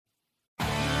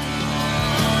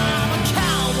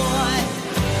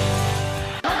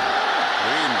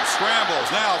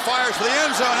for the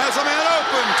end zone, has a man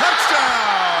open.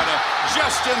 Touchdown,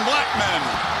 Justin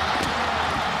Blackmon.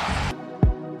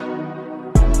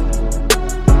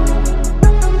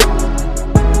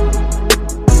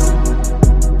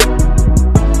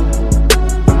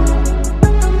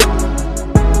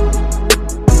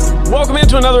 Welcome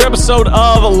into another episode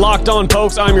of Locked On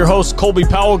Pokes. I'm your host, Colby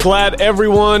Powell. Glad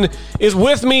everyone is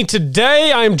with me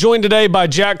today. I am joined today by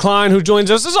Jack Klein, who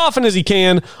joins us as often as he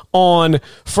can on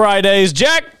Fridays.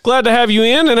 Jack, glad to have you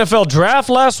in. NFL draft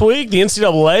last week, the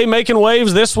NCAA making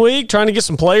waves this week, trying to get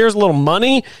some players a little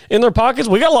money in their pockets.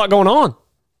 We got a lot going on.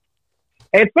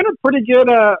 It's been a pretty good,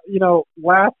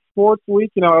 last sports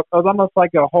week. It was almost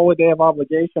like a holy day of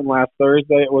obligation last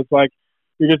Thursday. It was like,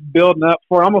 you're just building up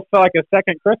for almost felt like a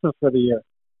second Christmas for the year.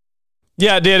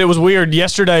 Yeah, it did. It was weird.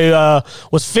 Yesterday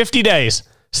was 50 days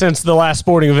since the last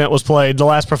sporting event was played. The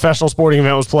last professional sporting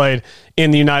event was played in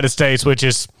the United States, which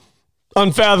is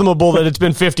unfathomable that it's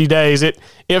been 50 days. It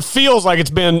feels like it's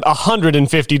been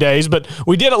 150 days, but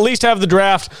we did at least have the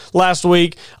draft last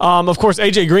week. Of course,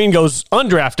 AJ Green goes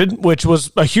undrafted, which was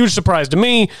a huge surprise to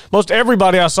me. Most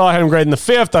everybody I saw had him graded in the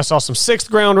 5th. I saw some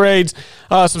 6th round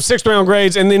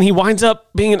grades, and then he winds up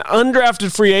being an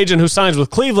undrafted free agent who signs with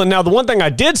Cleveland. Now, the one thing I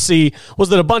did see was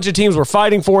that a bunch of teams were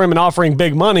fighting for him and offering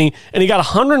big money, and he got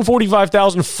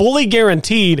 $145,000 fully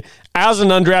guaranteed as an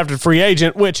undrafted free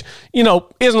agent, which, isn't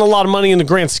a lot of money in the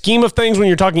grand scheme of things when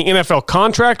you're talking NFL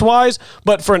contract-wise,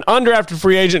 but for an undrafted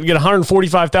free agent to get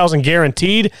 $145,000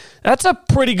 guaranteed, that's a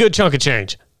pretty good chunk of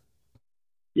change.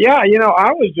 Yeah,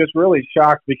 I was just really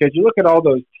shocked because you look at all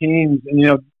those teams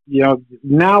and,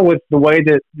 now with the way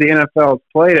that the NFL is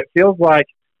played, it feels like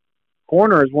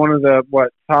corner is one of the,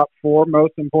 top 4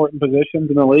 most important positions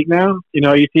in the league now.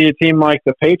 You see a team like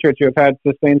the Patriots who have had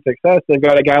sustained success. They've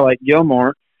got a guy like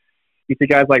Gilmore. You see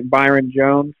guys like Byron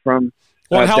Jones from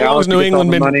how long has New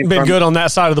England been good on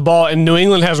that side of the ball? And New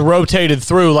England has rotated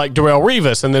through like Darrelle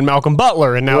Revis and then Malcolm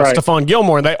Butler and now right. Stephon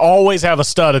Gilmore, and they always have a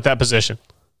stud at that position.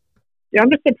 Yeah, I'm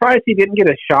just surprised he didn't get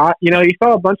a shot. You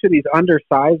saw a bunch of these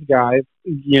undersized guys,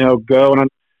 go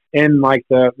in like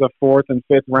the 4th and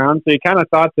 5th round. So you kind of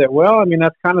thought that,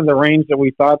 that's kind of the range that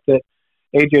we thought that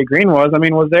AJ Green was.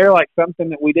 Was there like something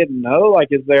that we didn't know? Like,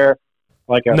 is there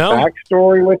like a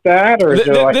backstory with that? Or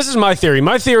this is my theory.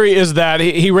 My theory is that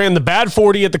he ran the bad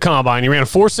 40 at the Combine. He ran a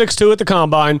 4.62 at the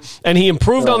Combine, and he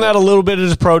improved on that a little bit at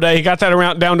his pro day. He got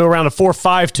that down to around a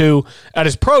 4.52 at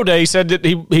his pro day. He said that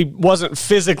he wasn't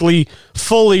physically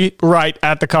fully right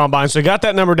at the Combine, so he got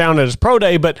that number down at his pro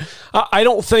day. But I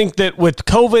don't think that with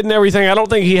COVID and everything, I don't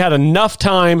think he had enough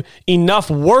time, enough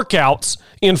workouts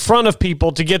in front of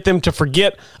people to get them to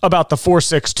forget about the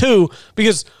 4.62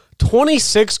 because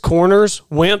 26 corners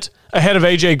went ahead of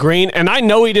AJ Green, and I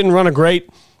know he didn't run a great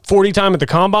 40 time at the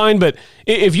Combine, but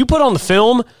if you put on the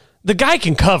film, the guy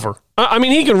can cover.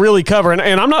 He can really cover, and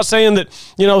I'm not saying that,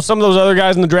 some of those other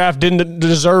guys in the draft didn't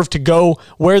deserve to go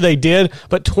where they did,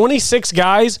 but 26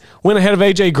 guys went ahead of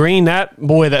AJ Green. That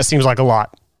seems like a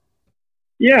lot.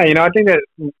 Yeah, I think that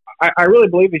I really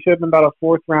believe he should have been about a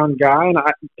 4th round guy, and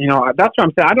that's what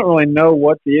I'm saying. I don't really know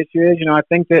what the issue is. I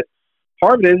think that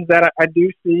part of it is that I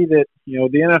do see that,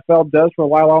 the NFL does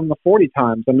rely on the 40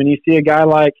 times. You see a guy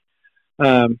like,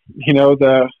 Henry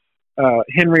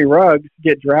Ruggs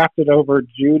get drafted over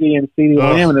Judy and CeeDee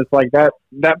Lamb, and it's like that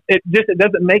it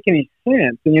doesn't make any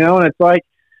sense, and it's like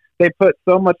they put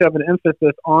so much of an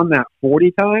emphasis on that 40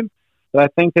 time that I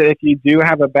think that if you do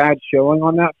have a bad showing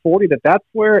on that 40, that's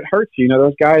where it hurts you.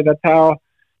 Those guys, that's how,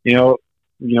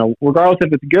 regardless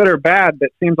if it's good or bad,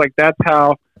 that seems like that's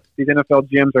how these NFL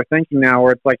GMs are thinking now,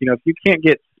 where it's like, if you can't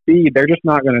get speed, they're just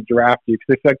not going to draft you because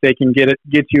they feel like they can get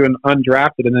you an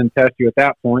undrafted and then test you at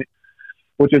that point,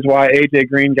 which is why AJ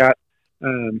Green got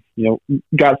some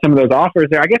of those offers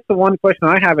there. I guess the one question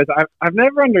I have is I've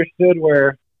never understood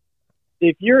where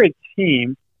if you're a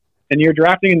team and you're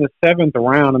drafting in the 7th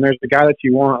round and there's a guy that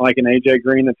you want, like an AJ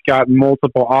Green that's got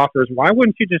multiple offers, why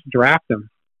wouldn't you just draft him?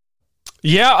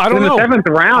 Yeah, I don't know. In the 7th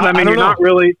round, you're not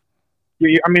really –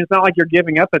 it's not like you're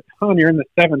giving up a ton. You're in the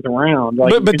 7th round.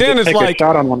 But then it's like a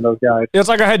shot on one of those guys. It's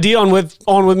like I had Dion with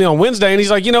me on Wednesday, and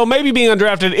he's like, maybe being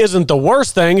undrafted isn't the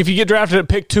worst thing. If you get drafted at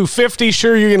pick 250,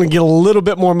 sure, you're going to get a little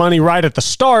bit more money right at the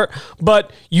start,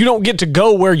 but you don't get to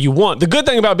go where you want. The good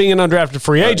thing about being an undrafted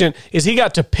free agent is he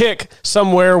got to pick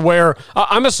somewhere where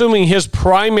I'm assuming his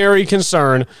primary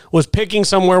concern was picking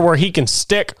somewhere where he can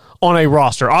stick on a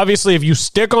roster. Obviously, if you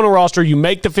stick on a roster, you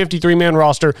make the 53-man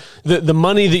roster, the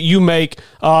money that you make,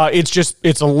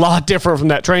 it's a lot different from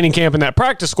that training camp and that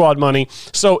practice squad money.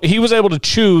 So he was able to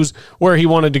choose where he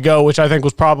wanted to go, which I think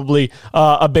was probably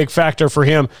a big factor for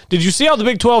him. Did you see how the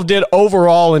Big 12 did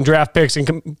overall in draft picks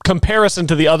in comparison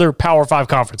to the other Power 5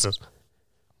 conferences?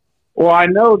 Well, I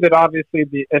know that obviously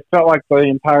it felt like the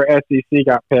entire SEC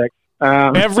got picked.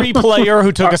 Every player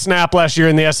who took a snap last year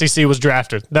in the SEC was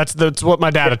drafted. That's what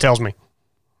my data tells me.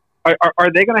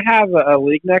 Are they going to have a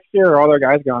league next year, or are all their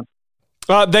guys gone?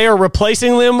 They are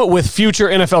replacing them with future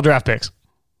NFL draft picks.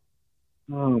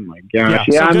 Oh, my gosh.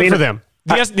 Yeah, so good for them.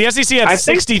 The SEC had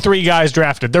 63 guys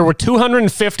drafted. There were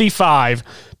 255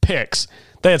 picks.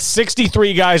 They had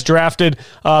 63 guys drafted.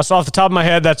 So off the top of my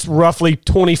head, that's roughly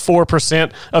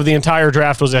 24% of the entire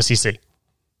draft was SEC.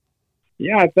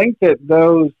 Yeah, I think that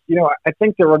I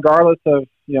think that regardless of,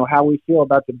 how we feel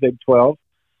about the Big 12,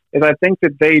 is I think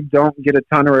that they don't get a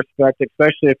ton of respect,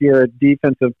 especially if you're a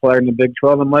defensive player in the Big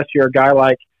 12, unless you're a guy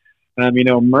like,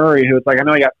 Murray, who's like, I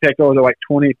know he got picked over to like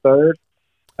 23rd.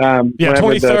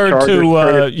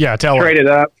 23rd to traded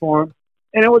up for him.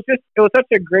 And it was such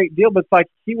a great deal, but it's like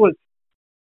he was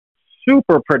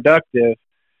super productive.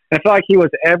 And I feel like he was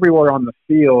everywhere on the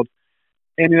field.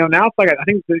 And, now it's like, I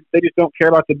think they just don't care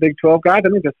about the Big 12 guys. I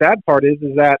think the sad part is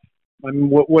that,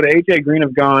 would A.J. Green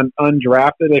have gone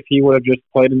undrafted if he would have just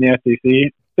played in the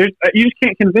SEC? You just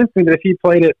can't convince me that if he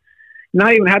played it,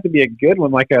 not even have to be a good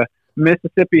one, like a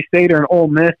Mississippi State or an Ole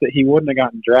Miss, that he wouldn't have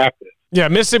gotten drafted. Yeah,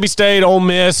 Mississippi State, Ole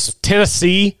Miss,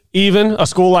 Tennessee, even a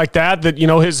school like that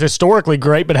is historically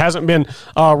great but hasn't been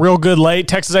real good late.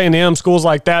 Texas A&M, schools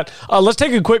like that. Let's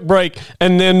take a quick break,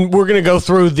 and then we're going to go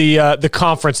through the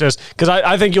conferences, because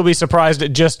I think you'll be surprised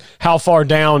at just how far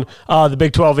down the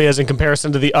Big 12 is in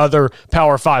comparison to the other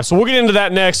Power 5. So we'll get into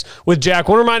that next with Jack. I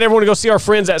want to remind everyone to go see our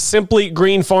friends at Simply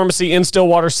Green Pharmacy in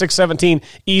Stillwater, 617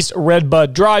 East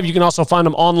Redbud Drive. You can also find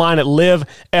them online at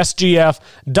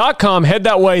livesgf.com. Head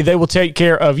that way. They will take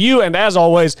care of you. And as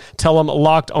always, tell them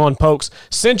Locked On Pokes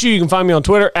sent you. You can find me on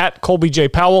Twitter at Colby J.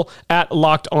 Powell, at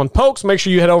Locked On Pokes. Make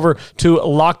sure you head over to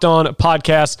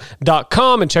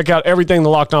LockedOnPodcast.com and check out everything the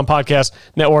Locked On Podcast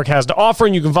Network has to offer.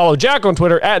 And you can follow Jack on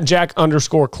Twitter at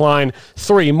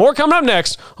Jack_Klein3. More coming up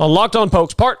next on Locked On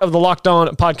Pokes, part of the Locked On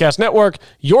Podcast Network,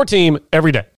 your team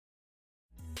every day.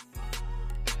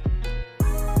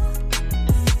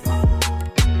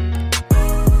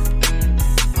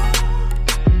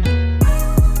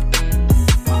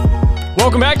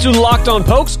 Welcome back to Locked On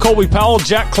Pokes. Colby Powell,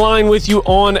 Jack Klein with you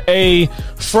on a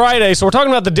Friday. So we're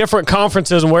talking about the different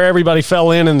conferences and where everybody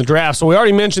fell in the draft. So we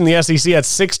already mentioned the SEC had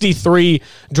 63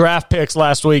 draft picks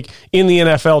last week in the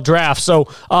NFL draft. So,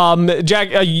 Jack,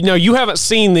 you haven't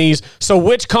seen these. So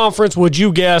which conference would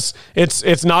you guess,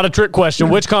 it's not a trick question,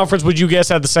 which conference would you guess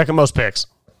had the second most picks?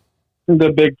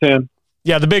 The Big Ten.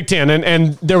 Yeah, the Big Ten.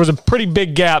 And there was a pretty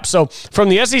big gap. So from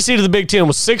the SEC to the Big Ten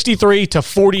was 63 to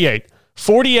 48.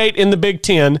 48 in the Big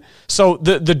Ten. So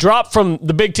the drop from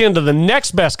the Big Ten to the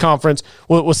next best conference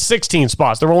was 16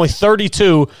 spots. There were only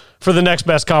 32 for the next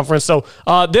best conference. So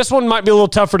this one might be a little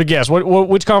tougher to guess.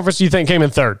 Which conference do you think came in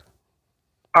third?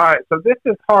 All right, so this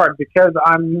is hard because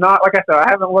I'm not, like I said, I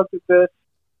haven't looked at this.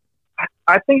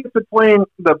 I think it's between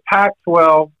the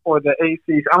Pac-12 or the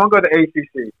ACC. I'm going to go to the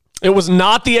ACC. It was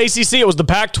not the ACC. It was the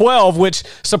Pac-12, which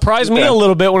surprised me a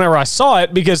little bit whenever I saw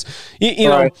it, because you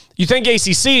know, you think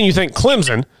ACC and you think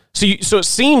Clemson, so it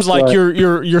seems like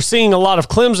you're seeing a lot of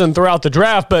Clemson throughout the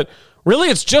draft, but really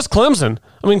it's just Clemson.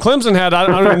 I mean, Clemson had, I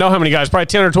don't even know how many guys, probably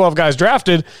 10 or 12 guys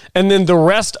drafted, and then the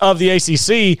rest of the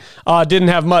ACC didn't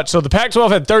have much. So the Pac-12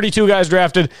 had 32 guys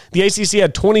drafted. The ACC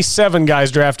had 27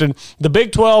 guys drafted. The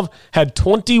Big 12 had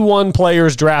 21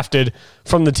 players drafted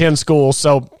from the 10 schools.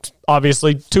 So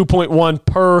obviously 2.1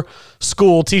 per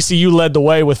school. TCU led the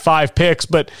way with 5 picks,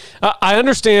 but I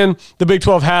understand the Big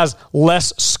 12 has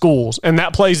less schools, and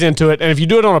that plays into it. And if you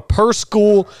do it on a per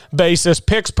school basis,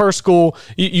 picks per school,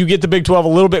 you get the Big 12 a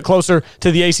little bit closer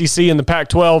to the ACC and the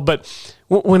Pac-12. But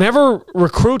whenever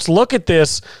recruits look at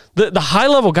this, the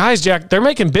high-level guys, Jack, they're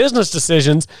making business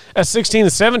decisions as 16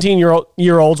 and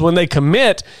 17-year-olds when they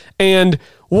commit, and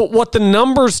what the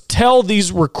numbers tell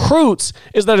these recruits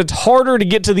is that it's harder to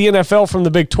get to the NFL from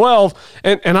the Big 12,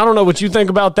 and I don't know what you think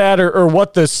about that or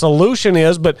what the solution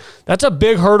is, but that's a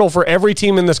big hurdle for every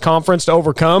team in this conference to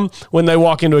overcome when they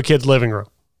walk into a kid's living room.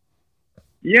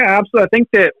 Yeah, absolutely. I think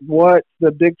that what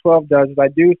the Big 12 does is I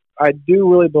do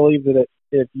really believe that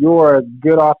if you're a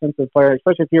good offensive player,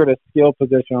 especially if you're at a skill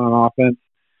position on offense,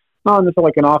 not necessarily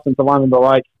like an offensive lineman, but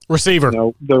like receiver,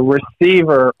 the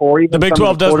receiver, or even the Big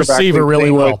 12 does receiver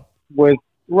really well. With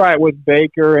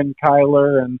Baker and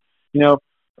Kyler, and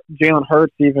Jalen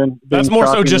Hurts even. That's more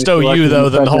so just OU, though,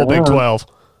 than the whole Big 12.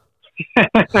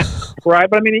 Right,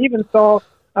 but I mean, even saw.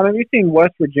 I mean, you've seen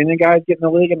West Virginia guys get in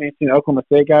the league. I mean, you've seen Oklahoma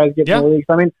State guys get in the league.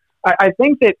 So, I mean, I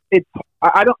think that it's.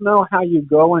 I don't know how you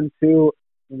go into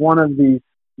one of these,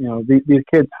 these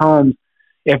kids' homes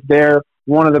if they're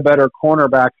one of the better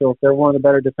cornerbacks or if they're one of the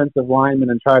better defensive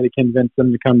linemen and try to convince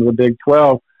them to come to the Big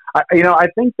 12. I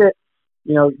think that,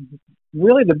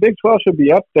 really the Big 12 should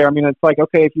be up there. I mean, it's like,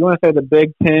 okay, if you want to say the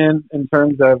Big 10 in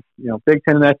terms of, Big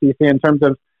 10 and SEC in terms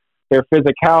of their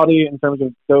physicality, in terms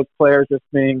of those players just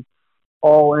being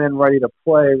all in, ready to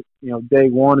play, day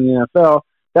one in the NFL,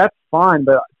 that's fine.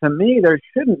 But to me, there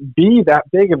shouldn't be that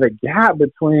big of a gap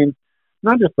between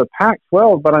not just the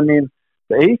Pac-12, but I mean,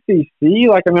 the ACC.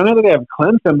 Like, I mean, I know that they have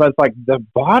Clemson, but it's like the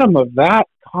bottom of that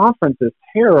conference is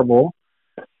terrible.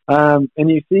 And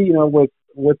you see,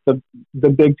 with the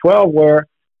Big 12 where,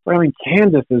 I mean,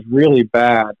 Kansas is really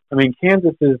bad. I mean,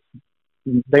 Kansas is,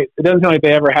 it doesn't sound like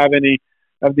they ever have any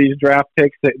of these draft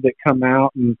picks that come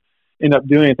out and end up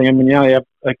doing anything. I mean, they have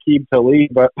Aqib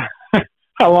Talib, but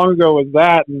how long ago was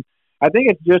that? And I think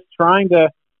it's just trying to,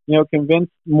 convince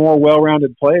more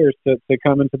well-rounded players to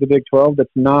come into the Big 12 that's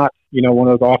not, one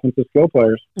of those offensive skill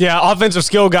players. Yeah, offensive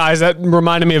skill guys. That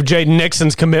reminded me of Jaden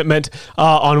Nixon's commitment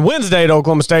on Wednesday at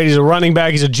Oklahoma State. He's a running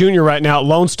back. He's a junior right now at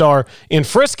Lone Star in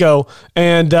Frisco.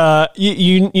 And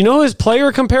you know who his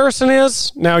player comparison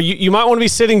is? Now, you might want to be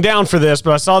sitting down for this,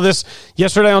 but I saw this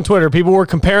yesterday on Twitter. People were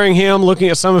comparing him, looking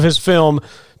at some of his film,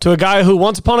 to a guy who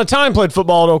once upon a time played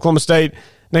football at Oklahoma State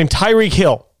named Tyreek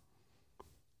Hill.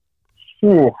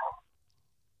 Ooh.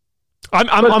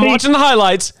 I'm watching the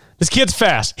highlights. This kid's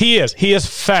fast. He is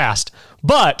fast.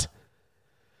 But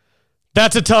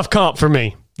that's a tough comp for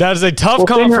me. That is a tough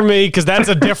comp for me because that's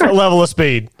a different level of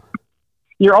speed.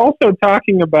 You're also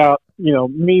talking about,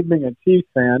 me being a Chiefs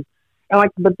fan.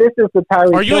 And but this is the Tyreek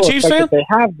Hill. Are you a Chiefs fan? They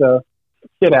have the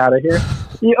get out of here.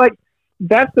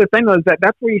 That's the thing, though, is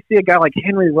that's where you see a guy like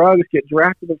Henry Ruggs get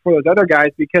drafted before those other guys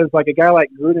because, like, a guy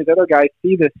like Gruden, those other guys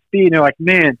see the speed and they're like,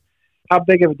 man, how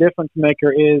big of a difference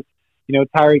maker is,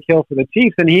 Tyreek Hill for the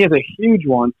Chiefs, and he is a huge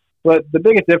one. But the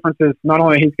biggest difference is not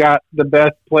only he's got the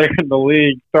best player in the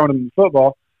league throwing him in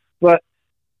football, but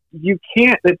you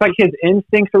can't – it's like his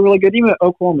instincts are really good. Even at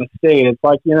Oklahoma State, it's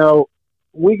like,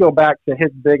 we go back to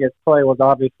his biggest play was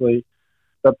obviously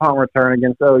the punt return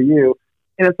against OU.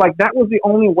 And it's like that was the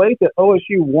only way that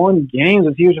OSU won games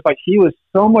is he was just like he was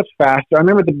so much faster. I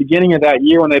remember at the beginning of that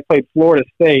year when they played Florida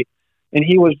State, and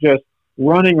he was just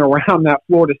running around that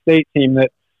Florida State team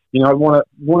that – won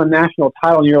a national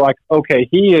title, and you're like, okay,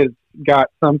 he has got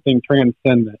something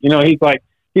transcendent.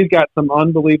 He's got some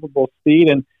unbelievable speed,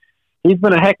 and he's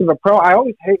been a heck of a pro. I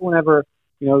always hate whenever,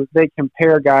 they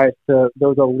compare guys to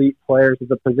those elite players of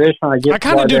the position. I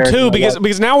kind of do too,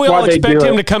 because now we all expect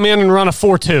him to come in and run a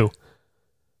 4.2.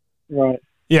 Right.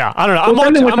 Yeah, I don't know.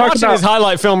 I'm watching his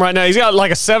highlight film right now. He's got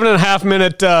like a 7.5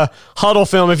 minute huddle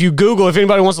film. If you Google, if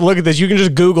anybody wants to look at this, you can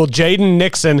just Google Jaden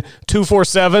Nixon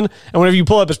 247. And whenever you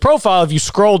pull up his profile, if you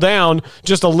scroll down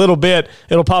just a little bit,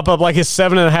 it'll pop up like his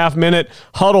 7.5 minute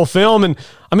huddle film. And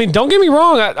I mean, don't get me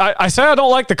wrong. I say I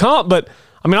don't like the comp, but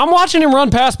I mean, I'm watching him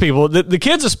run past people. The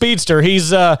kid's a speedster.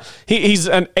 He's an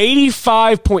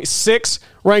 85.6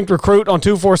 ranked recruit on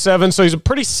 247, so he's a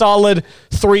pretty solid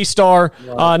 3-star,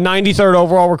 93rd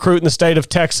overall recruit in the state of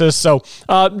Texas. So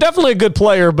definitely a good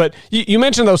player. But you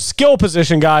mentioned those skill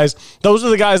position guys. Those are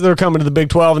the guys that are coming to the Big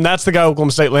 12, and that's the guy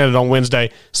Oklahoma State landed on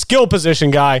Wednesday. Skill position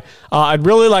guy. I'd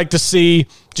really like to see,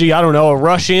 a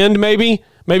rush end maybe.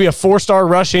 Maybe a 4-star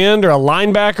rush end or a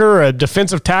linebacker or a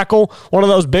defensive tackle, one of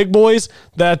those big boys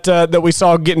that we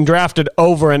saw getting drafted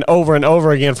over and over and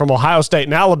over again from Ohio State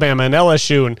and Alabama and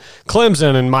LSU and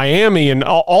Clemson and Miami and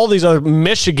all these other,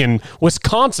 Michigan,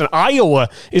 Wisconsin, Iowa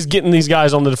is getting these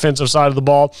guys on the defensive side of the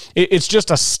ball. It's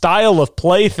just a style of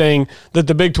play thing that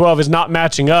the Big 12 is not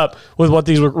matching up with what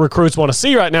these recruits want to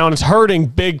see right now, and it's hurting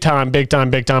big time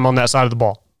on that side of the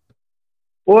ball.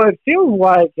 Well, it feels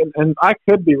like, and I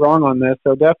could be wrong on this,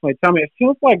 so definitely tell me, it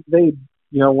feels like they,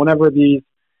 whenever these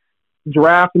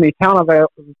draft and these talent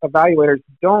evaluators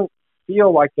don't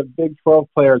feel like the Big 12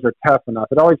 players are tough enough.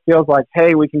 It always feels like,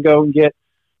 hey, we can go and get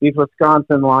these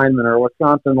Wisconsin linemen or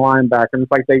Wisconsin linebackers.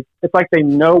 It's like they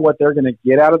know what they're going to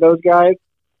get out of those guys.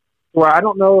 Where I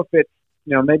don't know if it's,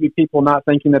 maybe people not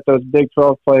thinking that those Big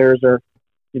 12 players are,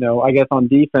 I guess on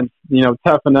defense,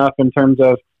 tough enough in terms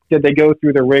of did they go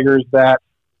through the rigors that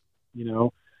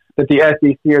that the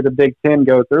SEC or the Big 10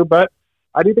 go through. But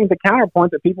I do think the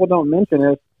counterpoint that people don't mention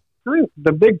is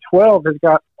the Big 12 has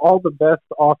got all the best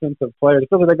offensive players. It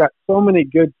feels like they've got so many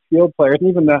good skilled players, and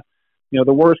even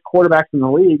the worst quarterbacks in the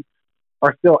league.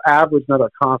 are still average in other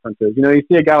conferences. You know, you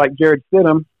see a guy like Jared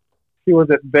Stidham, he was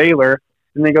at Baylor,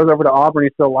 and then goes over to Auburn, he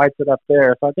still lights it up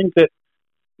there. So I think that,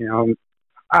 you know,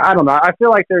 I don't know. I feel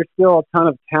like there's still a ton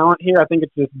of talent here. I think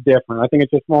it's just different. I think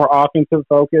it's just more offensive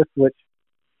focused, which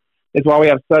is why we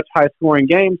have such high scoring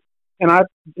games. And as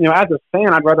a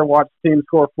fan, I'd rather watch teams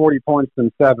score 40 points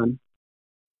than 7.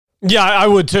 Yeah, I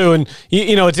would too. And,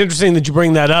 you know, it's interesting that you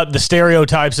bring that up, the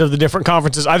stereotypes of the different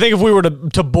conferences. I think if we were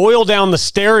to boil down the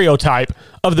stereotype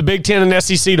of the Big Ten and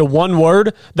SEC to one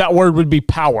word, that word would be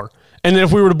power. And then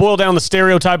if we were to boil down the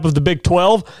stereotype of the Big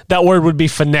 12, that word would be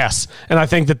finesse. And I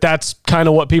think that that's kind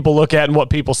of what people look at and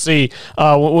what people see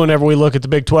whenever we look at the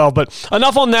Big 12. But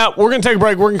enough on that. We're going to take a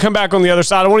break. We're going to come back on the other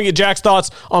side. I want to get Jack's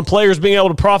thoughts on players being able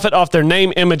to profit off their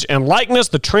name, image, and likeness,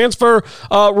 the transfer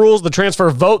rules, the transfer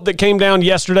vote that came down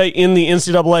yesterday in the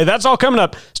NCAA. That's all coming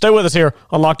up. Stay with us here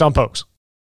on Locked On Pokes.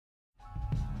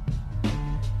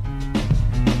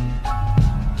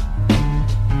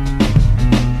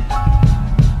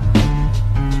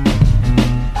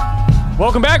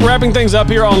 Welcome back. Wrapping things up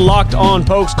here on Locked On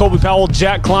Pokes. Colby Powell,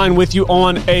 Jack Klein with you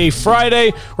on a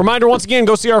Friday. Reminder, once again,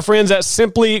 go see our friends at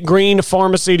Simply Green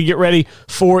Pharmacy to get ready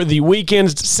for the weekend.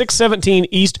 It's 617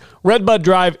 East Redbud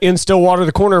Drive in Stillwater,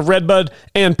 the corner of Redbud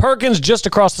and Perkins, just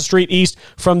across the street east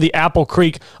from the Apple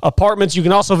Creek Apartments. You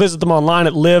can also visit them online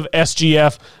at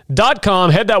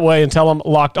livesgf.com. Head that way and tell them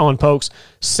Locked On Pokes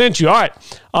sent you. All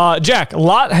right, Jack, a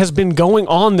lot has been going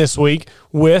on this week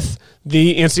with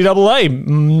the NCAA,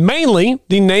 mainly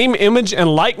the name, image, and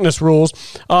likeness rules.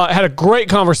 Had a great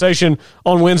conversation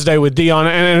on Wednesday with Dion,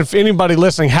 and if anybody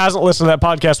listening hasn't listened to that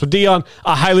podcast with Dion,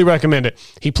 I highly recommend it.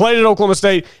 He played at Oklahoma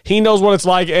State. He knows what it's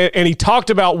like, and he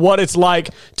talked about what it's like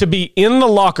to be in the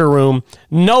locker room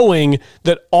knowing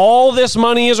that all this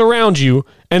money is around you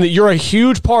and that you're a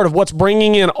huge part of what's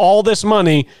bringing in all this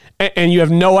money, and you have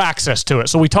no access to it.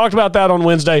 So we talked about that on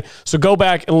Wednesday, so go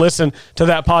back and listen to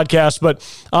that podcast. But,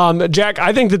 Jack,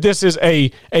 I think that this is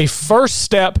a first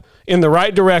step in the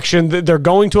right direction. They're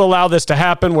going to allow this to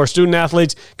happen where student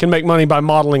athletes can make money by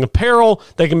modeling apparel.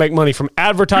 They can make money from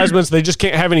advertisements. They just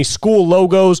can't have any school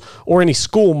logos or any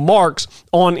school marks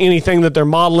on anything that they're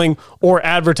modeling or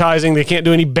advertising. They can't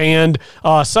do any banned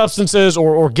substances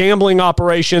or gambling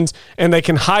operations, and they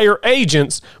can hire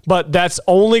agents, but that's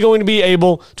only going to be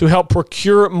able to help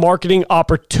procure marketing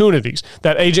opportunities.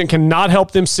 That agent cannot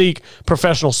help them seek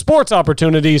professional sports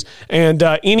opportunities, and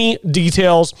any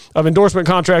details of endorsement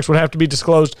contracts would have to be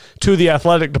disclosed to the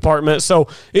athletic department. So,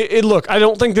 look, I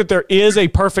don't think that there is a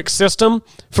perfect system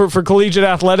for collegiate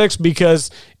athletics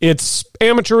because it's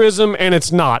amateurism and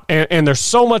it's not. And there's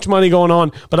so much money going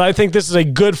on, but I think this is a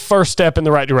good first step in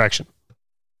the right direction.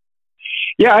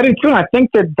 Yeah, I do too. And I think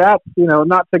that's,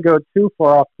 not to go too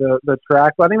far off the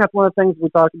track, but I think that's one of the things we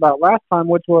talked about last time,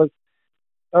 which was,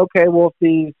 okay, we'll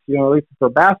see, at least for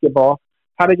basketball,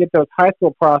 how to get those high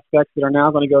school prospects that are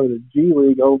now going to go to the G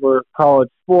League over college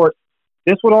sports.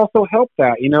 This would also help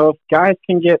that. If guys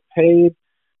can get paid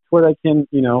where they can,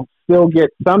 still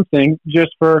get something just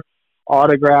for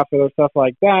autographs or stuff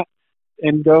like that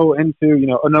and go into,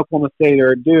 an Oklahoma State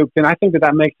or a Duke, then I think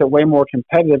that makes it way more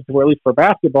competitive to where, at least for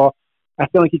basketball, I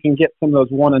feel like you can get some of those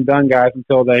one-and-done guys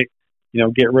until they,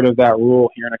 get rid of that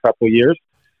rule here in a couple of years.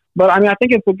 But, I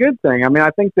think it's a good thing. I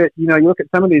think that, you look at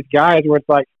some of these guys where it's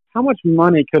like, how much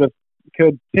money could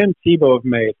Tim Tebow have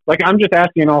made? Like, I'm just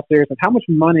asking in all seriousness, how much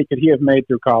money could he have made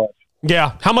through college?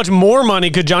 Yeah. How much more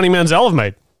money could Johnny Manziel have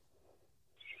made?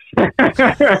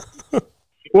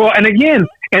 Well, and again,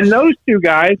 and those two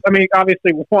guys,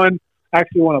 obviously one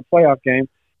actually won a playoff game,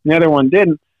 and the other one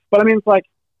didn't. But, it's like,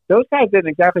 those guys didn't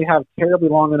exactly have terribly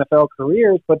long NFL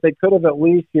careers, but they could have at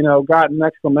least, gotten an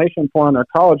exclamation point on their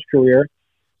college career,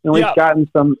 and at least gotten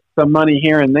some money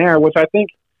here and there, which I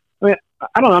think,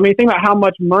 I don't know. Think about how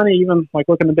much money, even like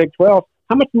looking at the Big 12,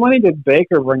 how much money did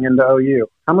Baker bring into OU?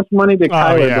 How much money did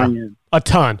Kyler bring in? A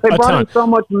ton. They brought in so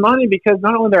much money because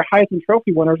not only they're Heisman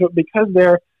Trophy winners, but because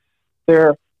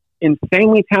they're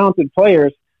insanely talented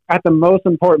players at the most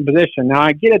important position. Now,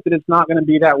 I get it that it's not going to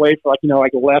be that way for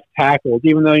like left tackles,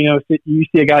 even though, you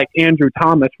see a guy like Andrew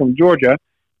Thomas from Georgia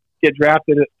get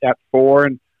drafted at 4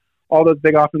 and all those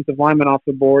big offensive linemen off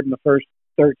the board in the first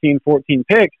 13, 14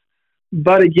 picks.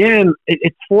 But again,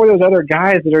 it's for those other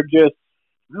guys that are just,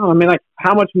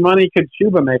 how much money could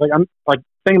Chuba make? I'm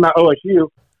thinking about OSU.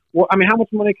 Well, how much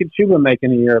money could Chuba make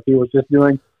in a year if he was just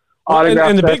doing autographs?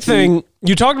 And the big thing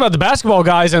you talked about the basketball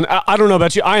guys, and I don't know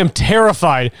about you. I am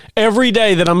terrified every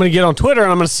day that I'm going to get on Twitter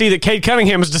and I'm going to see that Cade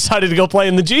Cunningham has decided to go play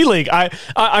in the G League.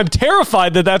 I'm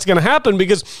terrified that that's going to happen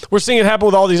because we're seeing it happen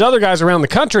with all these other guys around the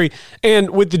country.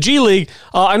 And with the G League,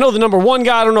 I know the number one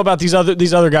guy, I don't know about these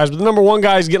other guys, but the number one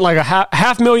guy is getting like a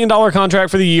 $500,000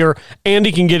 contract for the year, and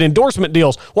he can get endorsement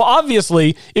deals. Well,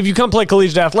 obviously, if you come play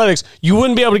collegiate athletics, you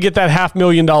wouldn't be able to get that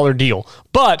 $500,000 deal.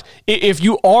 But if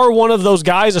you are one of those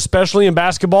guys, especially in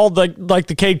basketball, like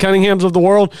the Cade Cunninghams of the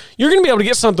world, you're going to be able to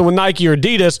get something with Nike or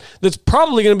Adidas that's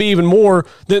probably going to be even more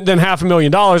than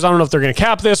 $500,000. I don't know if they're going to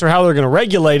cap this or how they're going to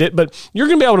regulate it, but you're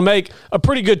going to be able to make a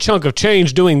pretty good chunk of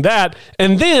change doing that.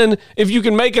 And then if you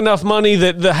can make enough money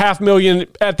that the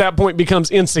 $500,000 at that point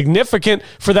becomes insignificant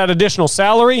for that additional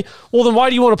salary, well, then why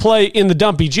do you want to play in the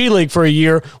dumpy G League for a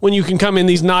year when you can come in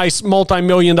these nice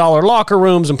multi-million-dollar locker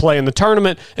rooms and play in the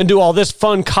tournament and do all this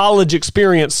fun college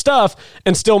experience stuff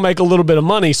and still make a little bit of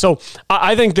money? So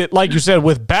I think that, like you said,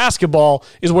 with basketball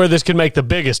is where this can make the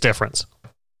biggest difference.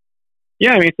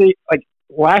 Yeah, I mean, see, like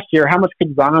last year, how much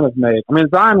could Zion have made? I mean,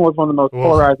 Zion was one of the most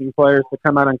polarizing players to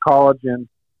come out in college in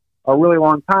a really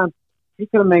long time. He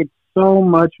could have made so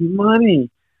much money.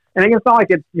 And it's not like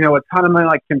it's, a ton of money,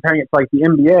 like comparing it to like the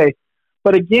NBA.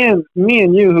 But again, me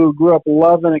and you who grew up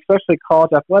loving, especially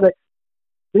college athletics,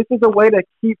 this is a way to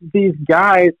keep these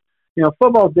guys.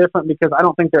 Football is different because I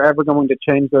don't think they're ever going to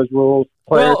change those rules.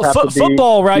 Players have to be,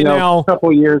 football right now, a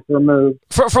couple years removed.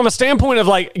 From a standpoint of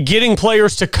like getting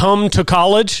players to come to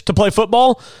college to play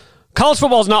football, college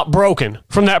football is not broken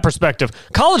from that perspective.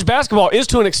 College basketball is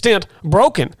to an extent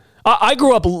broken. I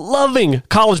grew up loving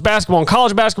college basketball, and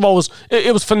college basketball was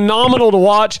phenomenal to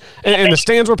watch, and the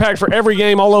stands were packed for every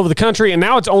game all over the country, and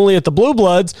now it's only at the Blue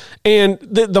Bloods, and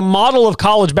the model of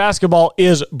college basketball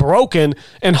is broken,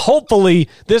 and hopefully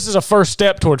this is a first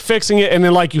step toward fixing it, and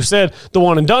then like you said, the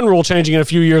one and done rule changing in a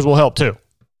few years will help too.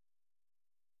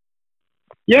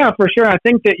 Yeah, for sure. I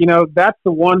think that, that's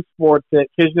the one sport that,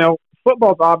 because,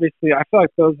 football's obviously, I feel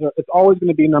like it's always going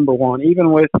to be number one,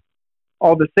 even with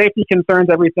all the safety concerns,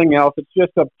 everything else. It's just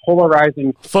a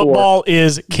polarizing sport. Football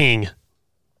is king.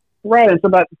 Right, and so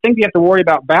I think you have to worry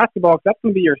about basketball because that's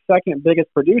going to be your second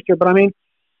biggest producer. But, I mean,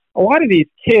 a lot of these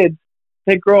kids,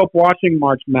 they grow up watching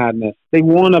March Madness. They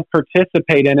want to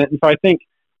participate in it. And so I think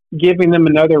giving them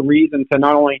another reason to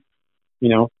not only,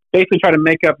 basically try to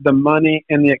make up the money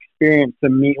and the experience to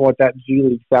meet what that G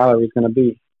League salary is going to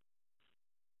be.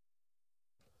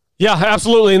 Yeah,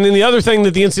 absolutely. And then the other thing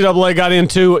that the NCAA got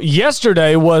into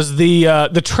yesterday was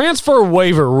the transfer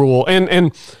waiver rule.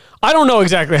 And I don't know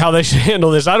exactly how they should handle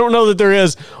this. I don't know that there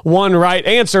is one right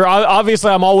answer.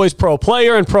 Obviously, I'm always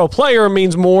pro-player, and pro-player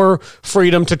means more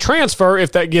freedom to transfer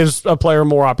if that gives a player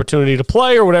more opportunity to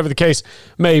play or whatever the case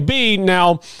may be.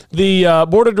 Now, the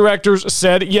board of directors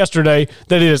said yesterday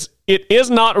that it is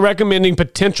not recommending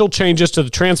potential changes to the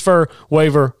transfer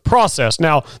waiver process.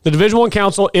 Now, the Division I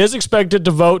Council is expected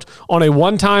to vote on a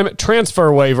one-time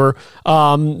transfer waiver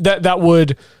that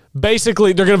would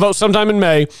basically, they're going to vote sometime in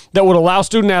May that would allow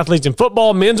student athletes in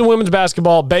football, men's and women's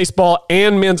basketball, baseball,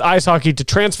 and men's ice hockey to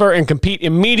transfer and compete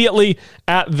immediately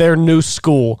at their new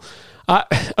school.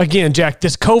 Again, Jack,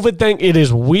 this COVID thing, it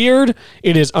is weird.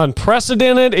 It is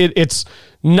unprecedented. It's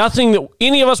nothing that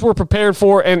any of us were prepared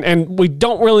for, and we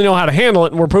don't really know how to handle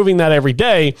it, and we're proving that every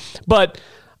day. But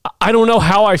I don't know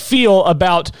how I feel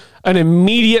about an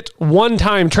immediate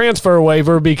one-time transfer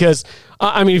waiver because,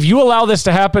 if you allow this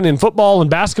to happen in football and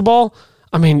basketball,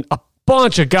 a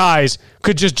bunch of guys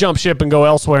could just jump ship and go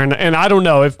elsewhere. And I don't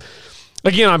know if,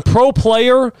 again, I'm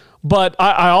pro-player, but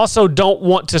I also don't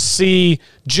want to see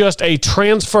just a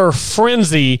transfer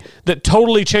frenzy that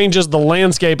totally changes the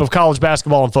landscape of college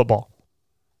basketball and football.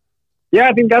 Yeah,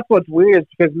 I think that's what's weird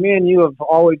because me and you have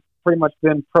always pretty much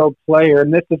been pro-player,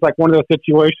 and this is like one of those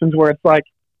situations where it's like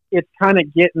it's kind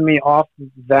of getting me off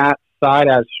that side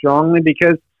as strongly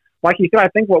because, like you said, I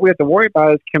think what we have to worry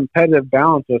about is competitive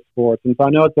balance of sports. And so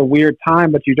I know it's a weird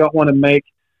time, but you don't want to make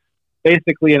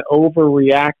basically an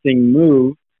overreacting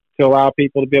move to allow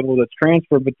people to be able to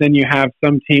transfer, but then you have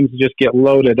some teams just get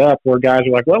loaded up where guys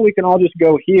are like, well, we can all just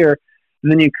go here,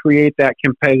 and then you create that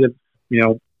competitive,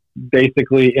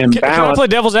 basically imbalance. Can I play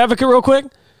devil's advocate real quick?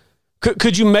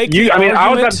 Could you make the argument? I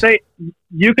was about to say,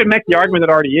 you could make the argument that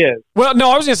already is. Well,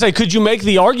 no, I was going to say, could you make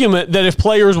the argument that if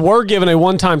players were given a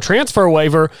one-time transfer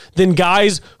waiver, then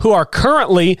guys who are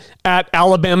currently at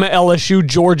Alabama, LSU,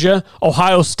 Georgia,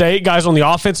 Ohio State, guys on the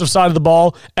offensive side of the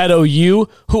ball at OU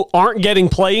who aren't getting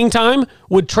playing time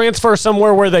would transfer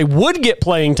somewhere where they would get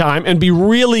playing time and be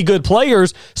really good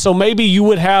players, so maybe you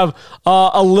would have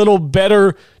a little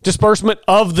better disbursement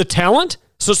of the talent?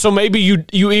 So maybe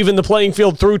you even the playing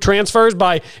field through transfers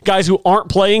by guys who aren't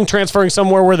playing, transferring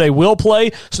somewhere where they will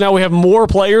play. So now we have more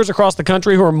players across the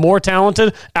country who are more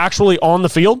talented actually on the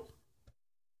field?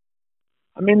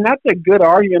 I mean, that's a good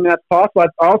argument. That's possible.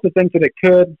 I also think that it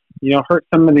could, hurt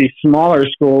some of these smaller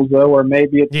schools, though, or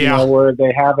maybe it's, where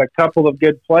they have a couple of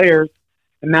good players,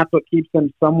 and that's what keeps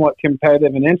them somewhat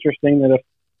competitive and interesting, that if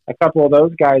a couple of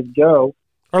those guys go,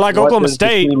 or like Oklahoma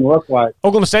State, look like?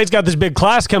 Oklahoma State's got this big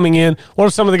class coming in. What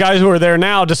if some of the guys who are there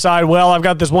now decide, well, I've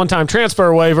got this one-time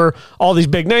transfer waiver. All these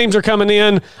big names are coming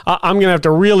in. I'm going to have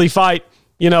to really fight,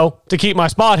 to keep my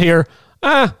spot here.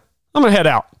 I'm going to head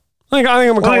out. I think I'm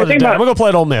going to call it a day. I'm going to go play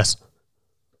at Ole Miss.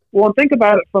 Well, and think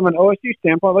about it from an OSU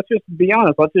standpoint. Let's just be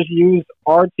honest. Let's just use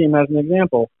our team as an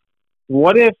example.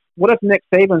 What if Nick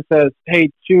Saban says, hey,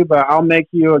 Chuba, I'll make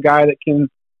you a guy that can,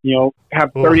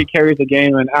 have 30 carries a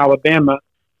game in Alabama,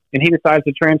 and he decides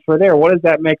to transfer there? What does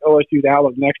that make OSU's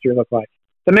outlook next year look like?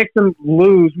 That makes them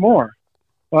lose more.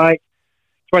 But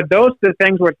those are the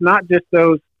things where it's not just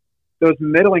those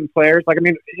middling players.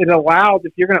 It allows,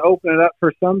 if you're going to open it up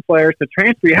for some players to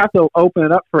transfer, you have to open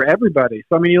it up for everybody.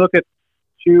 So, you look at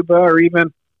Chuba, or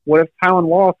even what if Tylan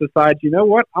Wallace decides, you know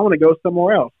what, I want to go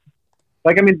somewhere else.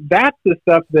 That's the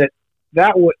stuff that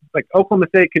would, Oklahoma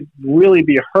State could really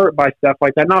be hurt by stuff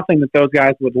like that. Not saying that those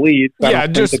guys would leave. Yeah,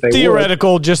 just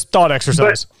theoretical, just thought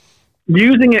exercise. But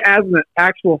using it as an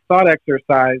actual thought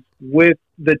exercise with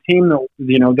the team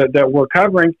that we're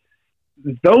covering,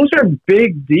 those are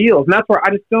big deals. And that's where I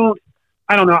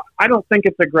don't know. I don't think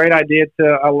it's a great idea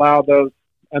to allow those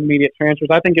immediate transfers.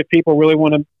 I think if people really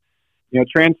want to,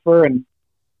 transfer and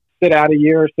sit out a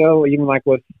year or so, even like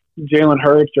with Jalen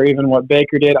Hurts or even what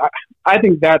Baker did, I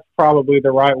think that's probably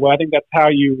the right way. I think that's how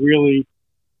you really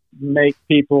make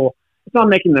people, it's not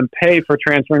making them pay for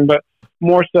transferring, but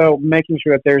more so making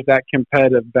sure that there's that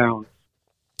competitive balance.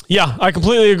 Yeah, I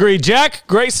completely agree. Jack,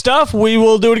 great stuff. We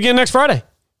will do it again next Friday.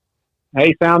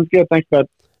 Hey, sounds good. Thanks, bud.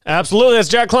 Absolutely. That's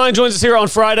Jack Klein. Joins us here on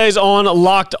Fridays on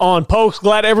Locked on Pokes.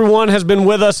 Glad everyone has been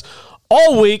with us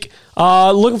all week.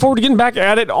 Looking forward to getting back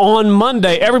at it on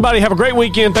Monday. Everybody have a great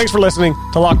weekend. Thanks for listening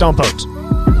to Locked on Pokes.